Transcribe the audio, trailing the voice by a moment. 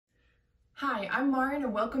Hi, I'm Maren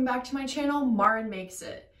and welcome back to my channel, Maren Makes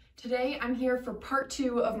It. Today I'm here for part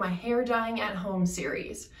 2 of my hair dyeing at home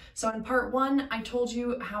series. So in part 1, I told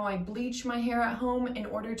you how I bleach my hair at home in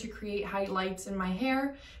order to create highlights in my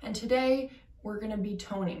hair, and today we're going to be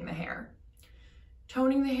toning the hair.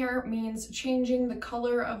 Toning the hair means changing the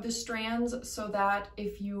color of the strands so that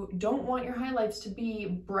if you don't want your highlights to be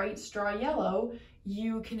bright straw yellow,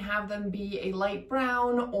 you can have them be a light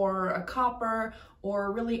brown or a copper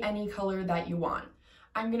or really any color that you want.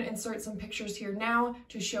 I'm going to insert some pictures here now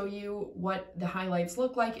to show you what the highlights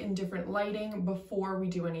look like in different lighting before we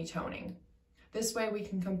do any toning. This way we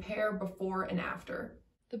can compare before and after.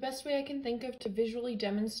 The best way I can think of to visually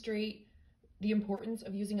demonstrate the importance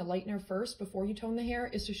of using a lightener first before you tone the hair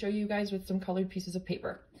is to show you guys with some colored pieces of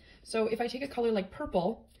paper. So if I take a color like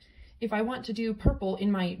purple, if I want to do purple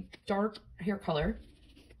in my dark hair color,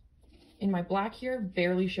 in my black here,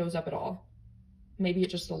 barely shows up at all. Maybe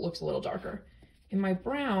it just looks a little darker. In my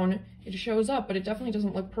brown, it shows up, but it definitely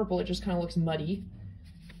doesn't look purple. It just kind of looks muddy.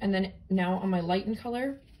 And then now on my lightened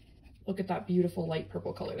color, look at that beautiful light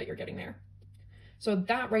purple color that you're getting there. So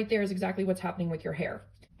that right there is exactly what's happening with your hair.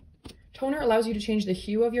 Toner allows you to change the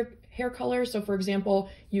hue of your hair color. So for example,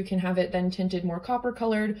 you can have it then tinted more copper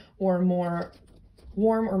colored or more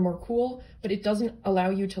warm or more cool, but it doesn't allow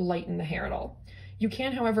you to lighten the hair at all. You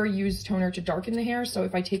can, however, use toner to darken the hair. So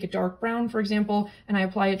if I take a dark brown, for example, and I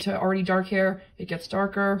apply it to already dark hair, it gets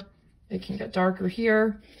darker. It can get darker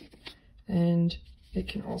here, and it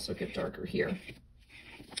can also get darker here.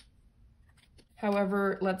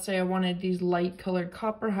 However, let's say I wanted these light colored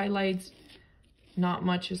copper highlights. Not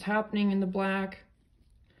much is happening in the black.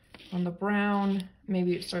 On the brown,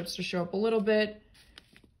 maybe it starts to show up a little bit.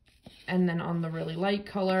 And then on the really light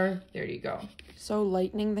color, there you go. So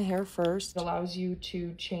lightening the hair first allows you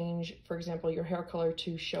to change, for example, your hair color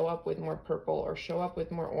to show up with more purple or show up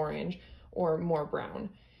with more orange or more brown.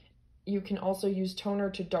 You can also use toner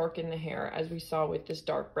to darken the hair, as we saw with this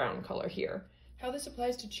dark brown color here. How this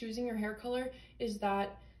applies to choosing your hair color is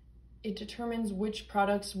that it determines which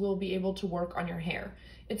products will be able to work on your hair.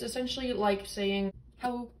 It's essentially like saying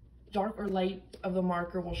how dark or light of the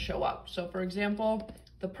marker will show up. So for example,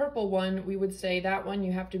 the purple one, we would say that one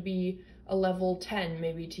you have to be a level 10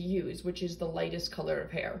 maybe to use, which is the lightest color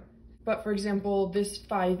of hair. But for example, this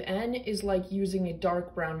 5N is like using a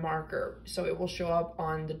dark brown marker, so it will show up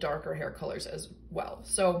on the darker hair colors as well.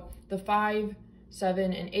 So the 5,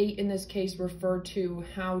 7, and 8 in this case refer to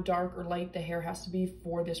how dark or light the hair has to be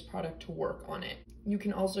for this product to work on it. You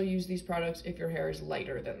can also use these products if your hair is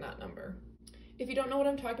lighter than that number. If you don't know what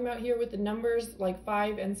I'm talking about here with the numbers like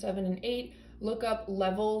 5 and 7 and 8, look up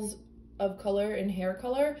levels of color and hair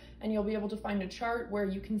color, and you'll be able to find a chart where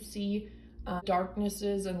you can see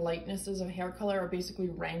darknesses and lightnesses of hair color are basically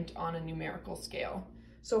ranked on a numerical scale.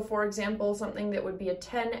 So for example, something that would be a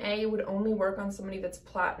 10A would only work on somebody that's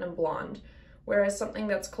platinum blonde, whereas something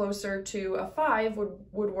that's closer to a 5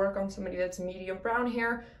 would work on somebody that's medium brown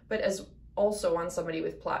hair, but as also on somebody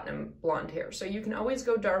with platinum blonde hair. So you can always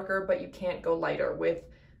go darker, but you can't go lighter with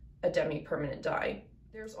a Demi permanent dye.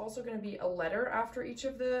 There's also going to be a letter after each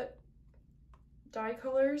of the dye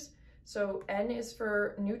colors. So N is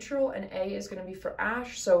for neutral and A is going to be for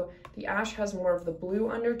ash. So the ash has more of the blue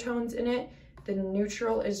undertones in it. The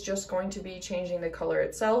neutral is just going to be changing the color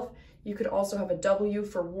itself. You could also have a W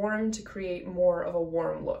for warm to create more of a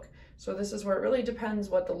warm look. So this is where it really depends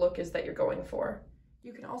what the look is that you're going for.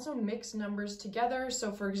 You can also mix numbers together.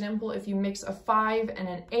 So for example, if you mix a 5 and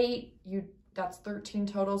an 8, that's 13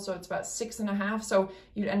 total, so it's about 6.5. So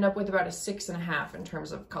you'd end up with about a 6.5 in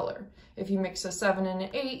terms of color. If you mix a 7 and an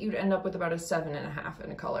 8, you'd end up with about a 7.5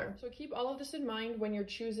 in a color. So keep all of this in mind when you're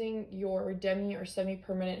choosing your demi or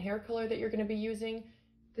semi-permanent hair color that you're going to be using.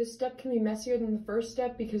 This step can be messier than the first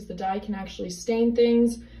step because the dye can actually stain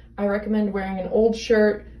things. I recommend wearing an old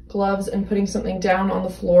shirt, gloves, and putting something down on the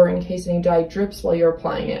floor in case any dye drips while you're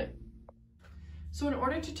applying it. So in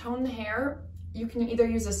order to tone the hair, you can either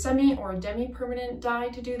use a semi or a demi-permanent dye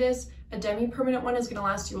to do this. A demi-permanent one is going to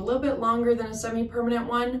last you a little bit longer than a semi-permanent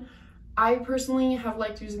one. I personally have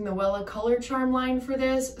liked using the Wella Color Charm line for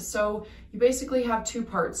this. So you basically have two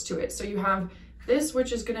parts to it. So you have this,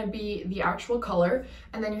 which is going to be the actual color,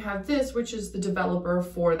 and then you have this, which is the developer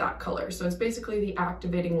for that color. So it's basically the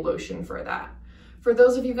activating lotion for that. For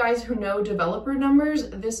those of you guys who know developer numbers,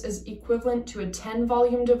 this is equivalent to a 10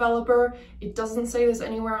 volume developer. It doesn't say this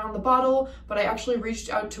anywhere on the bottle, but I actually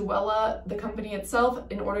reached out to Wella, the company itself,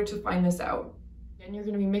 in order to find this out. And you're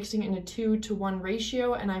going to be mixing in a 2-to-1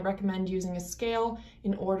 ratio, and I recommend using a scale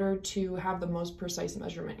in order to have the most precise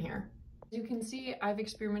measurement here. As you can see, I've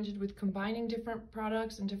experimented with combining different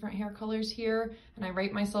products and different hair colors here, and I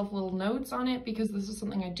write myself little notes on it because this is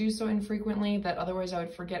something I do so infrequently that otherwise I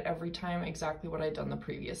would forget every time exactly what I'd done the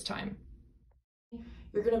previous time.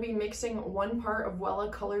 You're going to be mixing 1 part of Wella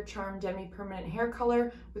Color Charm Demi Permanent Hair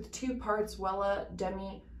Color with 2 parts Wella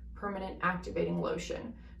Demi Permanent Activating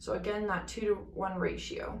Lotion. So again, that 2-to-1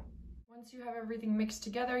 ratio. Once you have everything mixed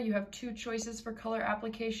together, you have 2 choices for color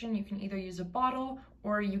application. You can either use a bottle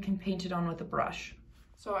or you can paint it on with a brush.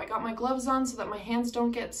 So I got my gloves on so that my hands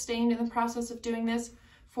don't get stained in the process of doing this.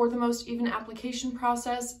 For the most even application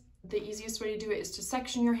process, the easiest way to do it is to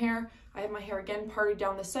section your hair. I have my hair again parted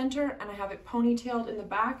down the center and I have it ponytailed in the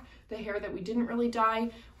back, the hair that we didn't really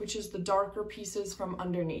dye, which is the darker pieces from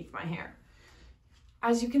underneath my hair.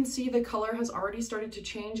 As you can see, the color has already started to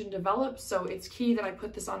change and develop, so it's key that I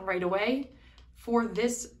put this on right away. For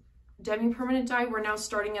this Demi Permanent dye, we're now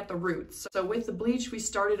starting at the roots. So with the bleach, we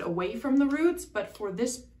started away from the roots, but for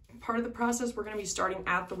this part of the process, we're going to be starting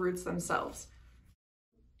at the roots themselves.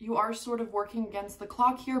 You are sort of working against the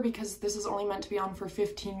clock here because this is only meant to be on for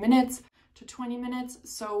 15 minutes to 20 minutes,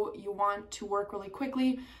 so you want to work really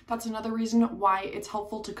quickly. That's another reason why it's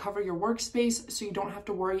helpful to cover your workspace so you don't have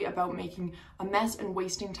to worry about making a mess and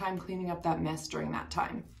wasting time cleaning up that mess during that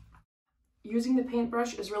time. Using the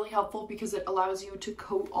paintbrush is really helpful because it allows you to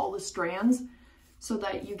coat all the strands so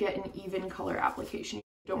that you get an even color application.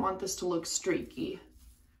 You don't want this to look streaky.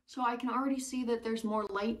 So I can already see that there's more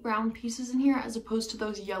light brown pieces in here as opposed to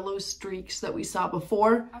those yellow streaks that we saw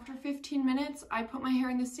before. After 15 minutes, I put my hair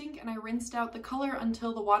in the sink and I rinsed out the color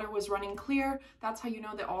until the water was running clear. That's how you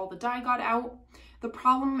know that all the dye got out. The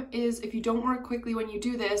problem is if you don't work quickly when you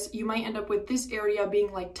do this, you might end up with this area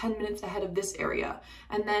being like 10 minutes ahead of this area.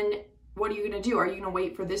 And then what are you gonna do? Are you gonna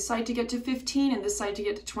wait for this side to get to 15 and this side to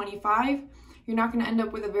get to 25? You're not going to end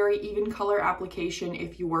up with a very even color application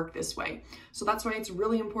if you work this way. So that's why it's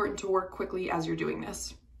really important to work quickly as you're doing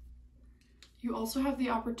this. You also have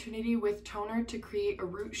the opportunity with toner to create a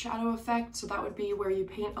root shadow effect. So that would be where you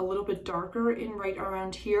paint a little bit darker in right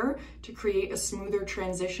around here to create a smoother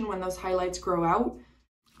transition when those highlights grow out.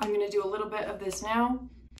 I'm going to do a little bit of this now.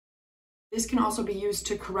 This can also be used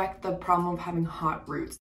to correct the problem of having hot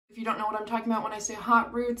roots. If you don't know what I'm talking about when I say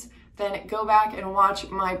hot roots, then go back and watch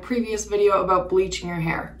my previous video about bleaching your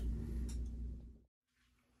hair.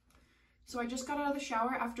 So I just got out of the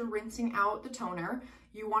shower after rinsing out the toner.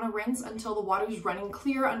 You want to rinse until the water is running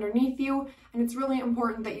clear underneath you, and it's really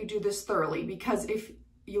important that you do this thoroughly because if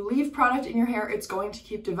you leave product in your hair, it's going to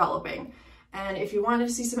keep developing. And if you want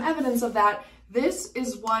to see some evidence of that, this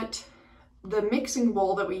is what the mixing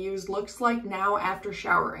bowl that we used looks like now after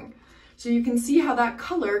showering. So you can see how that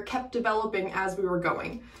color kept developing as we were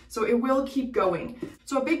going. So it will keep going.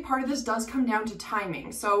 So a big part of this does come down to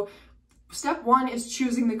timing. So step 1 is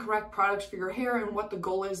choosing the correct product for your hair and what the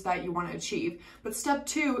goal is that you want to achieve. But step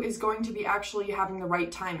 2 is going to be actually having the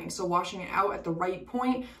right timing. So washing it out at the right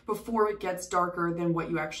point before it gets darker than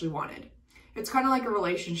what you actually wanted. It's kind of like a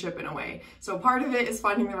relationship in a way. So part of it is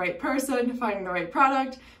finding the right person, finding the right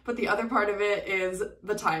product, but the other part of it is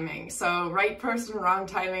the timing. So right person, wrong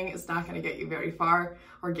timing is not going to get you very far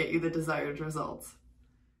or get you the desired results.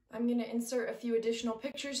 I'm going to insert a few additional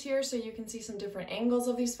pictures here so you can see some different angles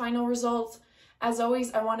of these final results. As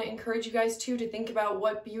always, I want to encourage you guys too to think about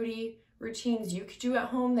what beauty routines you could do at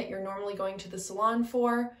home that you're normally going to the salon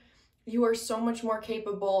for. You are so much more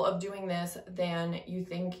capable of doing this than you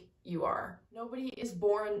think you are. Nobody is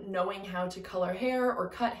born knowing how to color hair or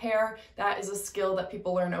cut hair. That is a skill that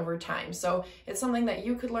people learn over time. So it's something that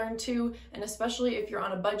you could learn too, and especially if you're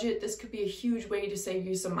on a budget, this could be a huge way to save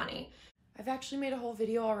you some money. I've actually made a whole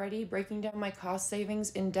video already breaking down my cost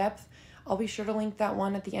savings in depth. I'll be sure to link that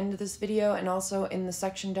one at the end of this video and also in the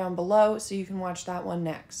section down below so you can watch that one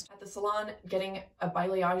next. At the salon, getting a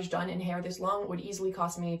balayage done in hair this long would easily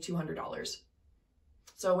cost me $200.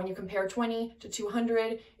 So when you compare 20 to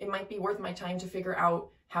 200, it might be worth my time to figure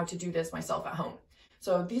out how to do this myself at home.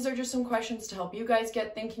 So these are just some questions to help you guys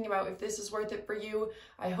get thinking about if this is worth it for you.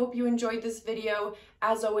 I hope you enjoyed this video.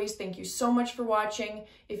 As always, thank you so much for watching.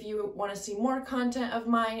 If you want to see more content of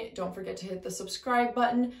mine, don't forget to hit the subscribe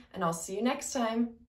button, and I'll see you next time.